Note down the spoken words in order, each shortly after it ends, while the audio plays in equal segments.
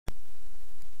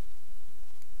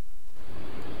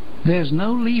There's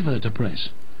no lever to press.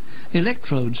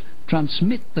 Electrodes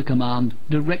transmit the command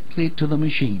directly to the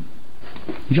machine.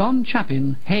 John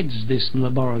Chapin heads this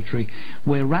laboratory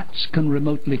where rats can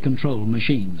remotely control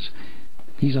machines.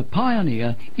 He's a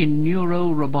pioneer in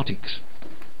neurorobotics.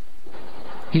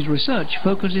 His research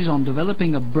focuses on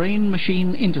developing a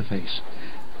brain-machine interface,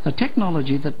 a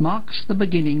technology that marks the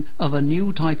beginning of a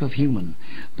new type of human,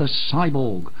 the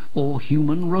cyborg, or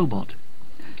human robot.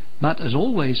 But as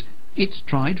always, it's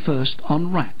tried first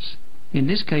on rats, in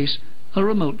this case a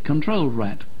remote-controlled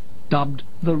rat, dubbed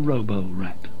the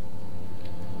robo-rat.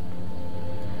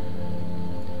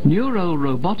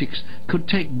 Neurorobotics could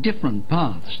take different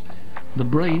paths, the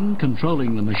brain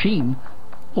controlling the machine,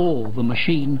 or the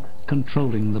machine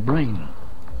controlling the brain.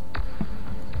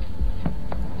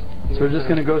 So we're just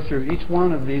going to go through each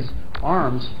one of these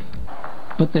arms.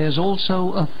 But there's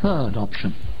also a third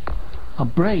option. A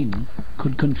brain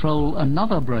could control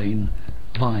another brain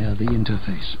via the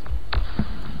interface.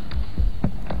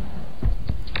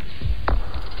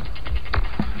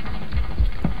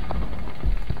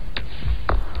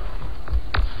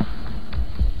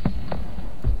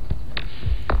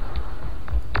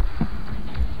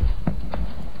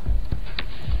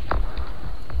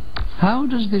 How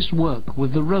does this work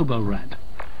with the robo-rat?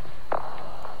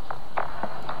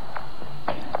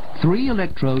 3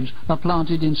 electrodes are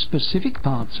planted in specific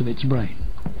parts of its brain.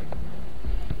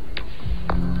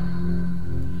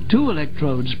 2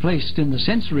 electrodes placed in the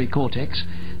sensory cortex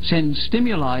send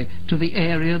stimuli to the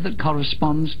area that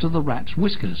corresponds to the rat's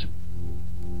whiskers.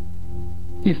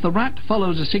 If the rat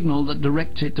follows a signal that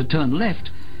directs it to turn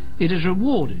left, it is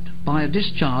rewarded by a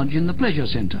discharge in the pleasure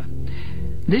center.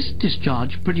 This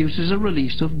discharge produces a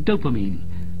release of dopamine,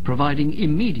 providing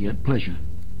immediate pleasure.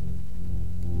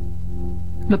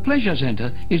 The pleasure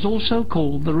center is also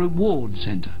called the reward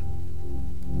center.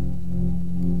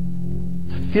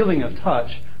 Feeling of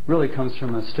touch really comes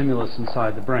from a stimulus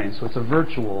inside the brain, so it's a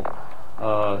virtual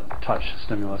touch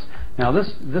stimulus. Now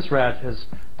this rat has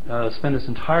spent its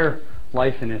entire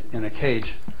life in a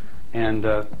cage, and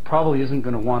probably isn't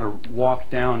going to want to walk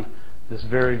down this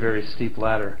very, very steep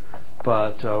ladder.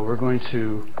 But we're going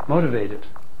to motivate it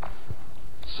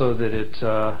so that it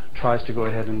tries to go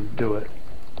ahead and do it.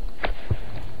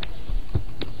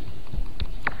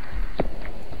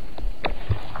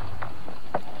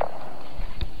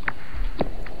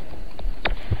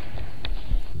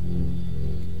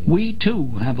 We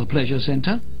too have a pleasure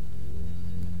center,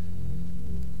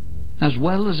 as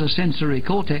well as a sensory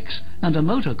cortex and a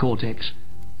motor cortex,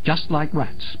 just like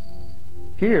rats.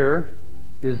 Here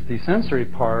is the sensory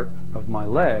part of my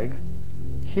leg.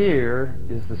 Here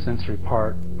is the sensory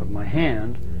part of my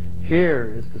hand.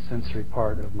 Here is the sensory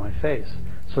part of my face.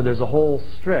 So there's a whole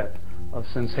strip of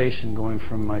sensation going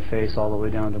from my face all the way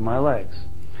down to my legs.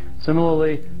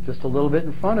 Similarly, just a little bit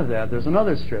in front of that, there's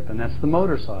another strip, and that's the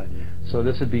motor side. So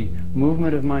this would be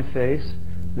movement of my face,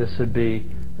 this would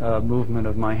be movement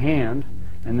of my hand,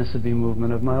 and this would be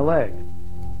movement of my leg.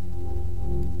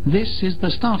 This is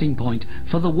the starting point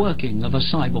for the working of a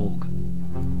cyborg.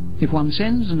 If one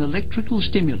sends an electrical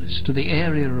stimulus to the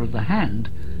area of the hand,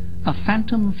 a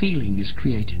phantom feeling is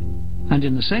created. And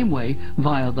in the same way,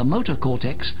 via the motor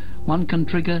cortex, one can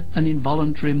trigger an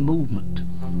involuntary movement.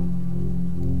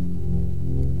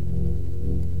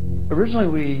 Originally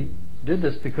we did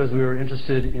this because we were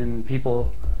interested in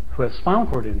people who have spinal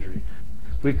cord injury.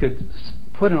 We could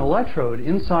put an electrode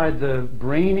inside the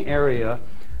brain area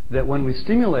that when we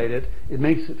stimulate it, it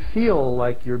makes it feel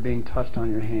like you're being touched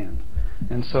on your hand.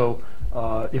 And so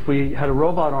if we had a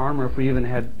robot arm, or if we even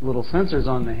had little sensors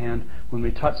on the hand, when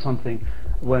we touch something,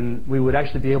 when we would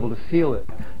actually be able to feel it.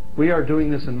 We are doing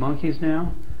this in monkeys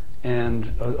now,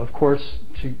 and of course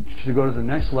to go to the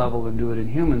next level and do it in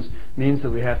humans means that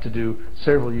we have to do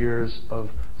several years of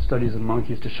studies in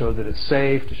monkeys to show that it's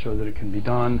safe, to show that it can be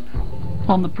done.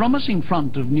 On the promising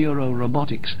front of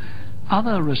neurorobotics,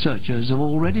 other researchers have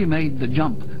already made the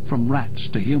jump from rats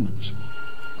to humans.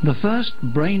 The first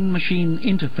brain-machine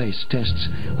interface tests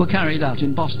were carried out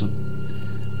in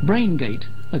Boston. BrainGate,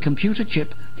 a computer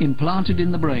chip implanted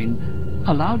in the brain,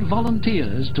 allowed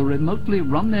volunteers to remotely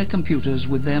run their computers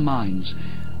with their minds,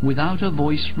 without a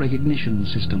voice recognition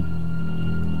system.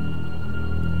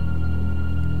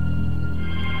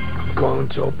 I'm going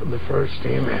to open the first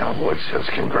email, which says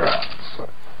congrats.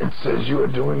 It says you are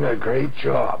doing a great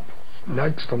job.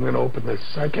 Next, I'm going to open the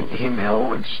second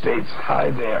email, which states, hi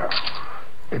there.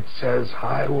 It says,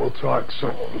 hi, we'll talk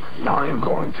soon. Now I'm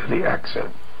going to the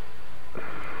exit.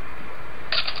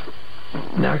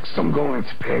 Next, I'm going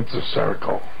to paint a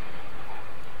circle.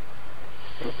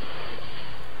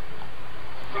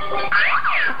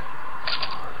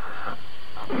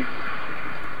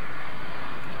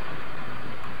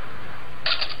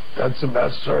 That's the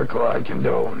best circle I can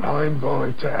do. Now I'm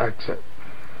going to exit.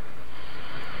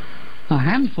 A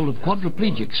handful of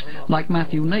quadriplegics, like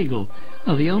Matthew Nagel,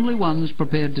 are the only ones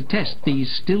prepared to test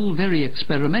these still very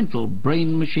experimental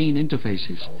brain-machine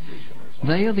interfaces.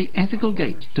 They are the ethical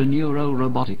gate to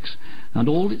neuro-robotics and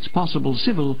all its possible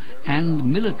civil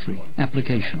and military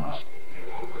applications.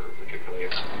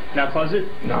 Now close it.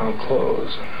 Now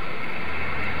close.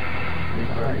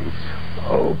 Right.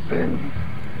 Open.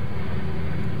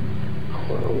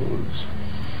 Close.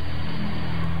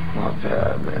 Not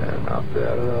bad, man. Not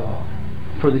bad at all.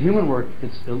 For the human work,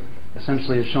 it's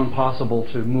essentially it's shown possible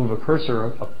to move a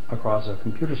cursor across a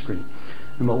computer screen.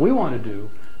 And what we want to do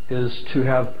is to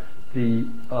have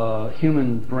the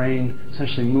human brain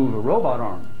essentially move a robot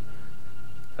arm.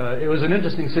 It was an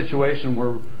interesting situation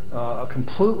where a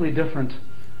completely different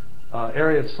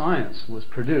area of science was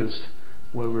produced,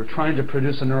 where we were trying to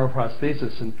produce a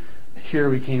neuroprosthesis, and here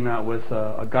we came out with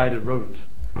a guided rodent.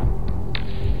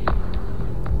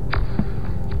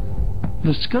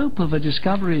 The scope of a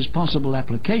discovery's possible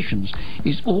applications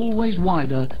is always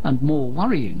wider and more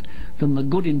worrying than the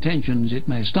good intentions it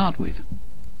may start with.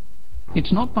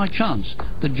 It's not by chance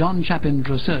that John Chapin's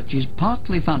research is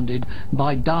partly funded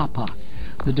by DARPA,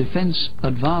 the Defense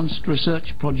Advanced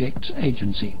Research Projects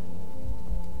Agency.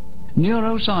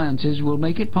 Neurosciences will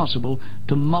make it possible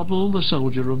to model the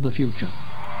soldier of the future.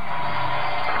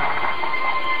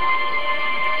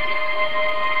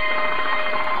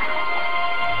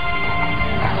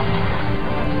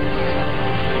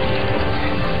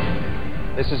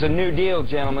 This is a new deal,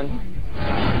 gentlemen.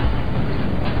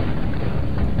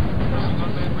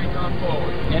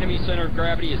 Enemy center of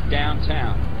gravity is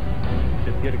downtown.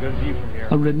 Just get a good view from here.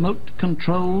 A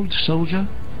remote-controlled soldier?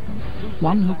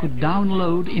 One who could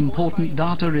download important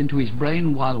data into his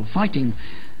brain while fighting,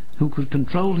 who could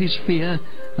control his fear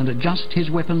and adjust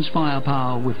his weapon's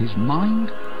firepower with his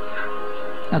mind?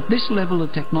 At this level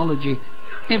of technology,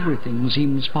 everything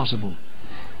seems possible.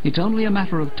 It's only a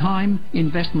matter of time,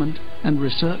 investment, and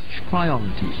research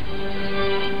priorities.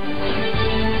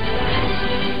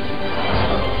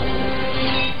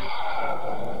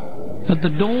 At the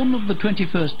dawn of the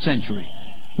 21st century,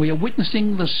 we are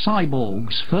witnessing the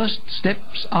cyborg's first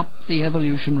steps up the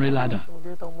evolutionary ladder.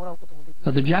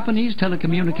 At the Japanese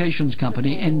telecommunications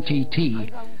company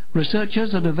NTT,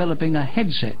 researchers are developing a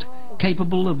headset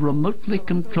capable of remotely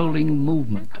controlling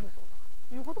movement.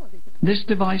 This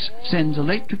device sends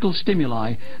electrical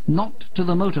stimuli not to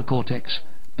the motor cortex,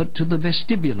 but to the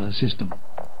vestibular system.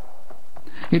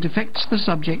 It affects the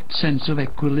subject's sense of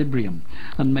equilibrium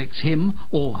and makes him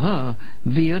or her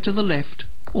veer to the left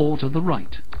or to the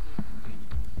right.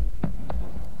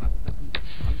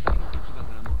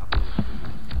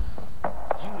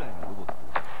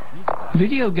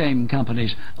 Video game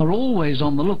companies are always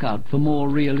on the lookout for more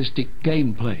realistic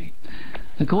gameplay.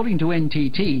 According to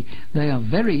NTT, they are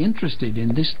very interested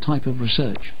in this type of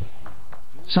research.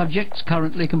 Subjects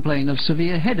currently complain of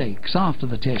severe headaches after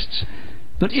the tests,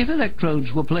 but if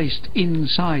electrodes were placed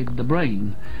inside the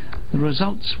brain, the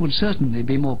results would certainly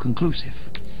be more conclusive.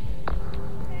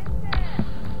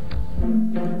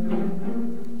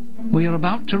 We are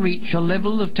about to reach a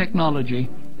level of technology,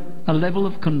 a level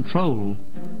of control,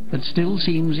 that still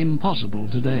seems impossible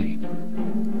today.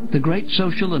 The great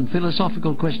social and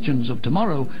philosophical questions of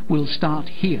tomorrow will start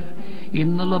here,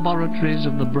 in the laboratories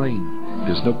of the brain.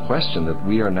 There's no question that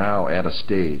we are now at a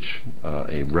stage,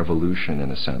 a revolution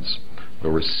in a sense,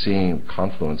 where we're seeing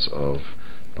confluence of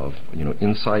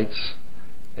insights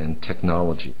and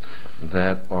technology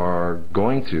that are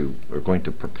going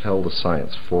to propel the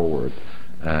science forward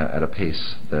at a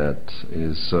pace that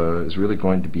is really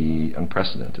going to be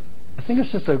unprecedented. I think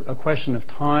it's just a question of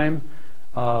time.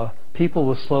 People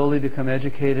will slowly become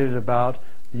educated about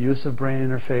the use of brain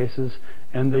interfaces,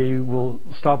 and they will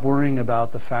stop worrying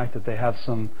about the fact that they have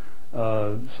some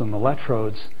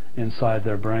electrodes inside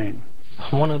their brain.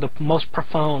 One of the most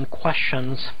profound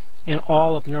questions in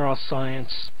all of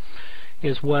neuroscience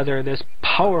is whether this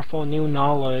powerful new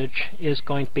knowledge is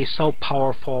going to be so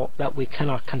powerful that we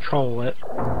cannot control it.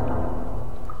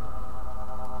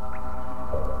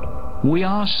 We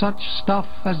are such stuff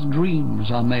as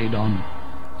dreams are made on,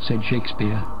 said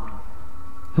Shakespeare.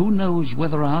 Who knows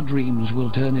whether our dreams will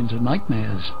turn into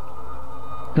nightmares?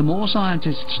 The more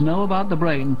scientists know about the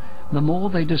brain, the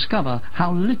more they discover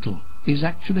how little is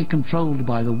actually controlled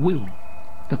by the will,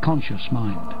 the conscious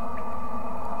mind.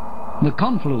 The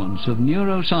confluence of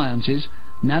neurosciences,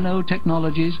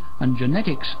 nanotechnologies, and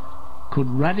genetics could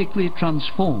radically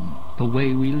transform the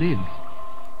way we live.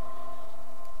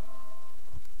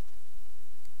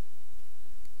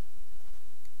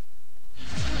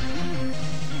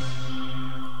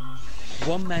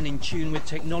 one man in tune with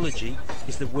technology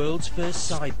is the world's first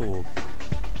cyborg.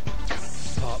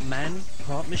 Part man,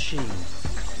 part machine.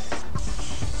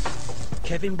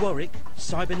 Kevin Warwick,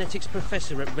 cybernetics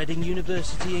professor at Reading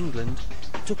University, England,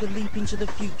 took a leap into the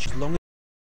future long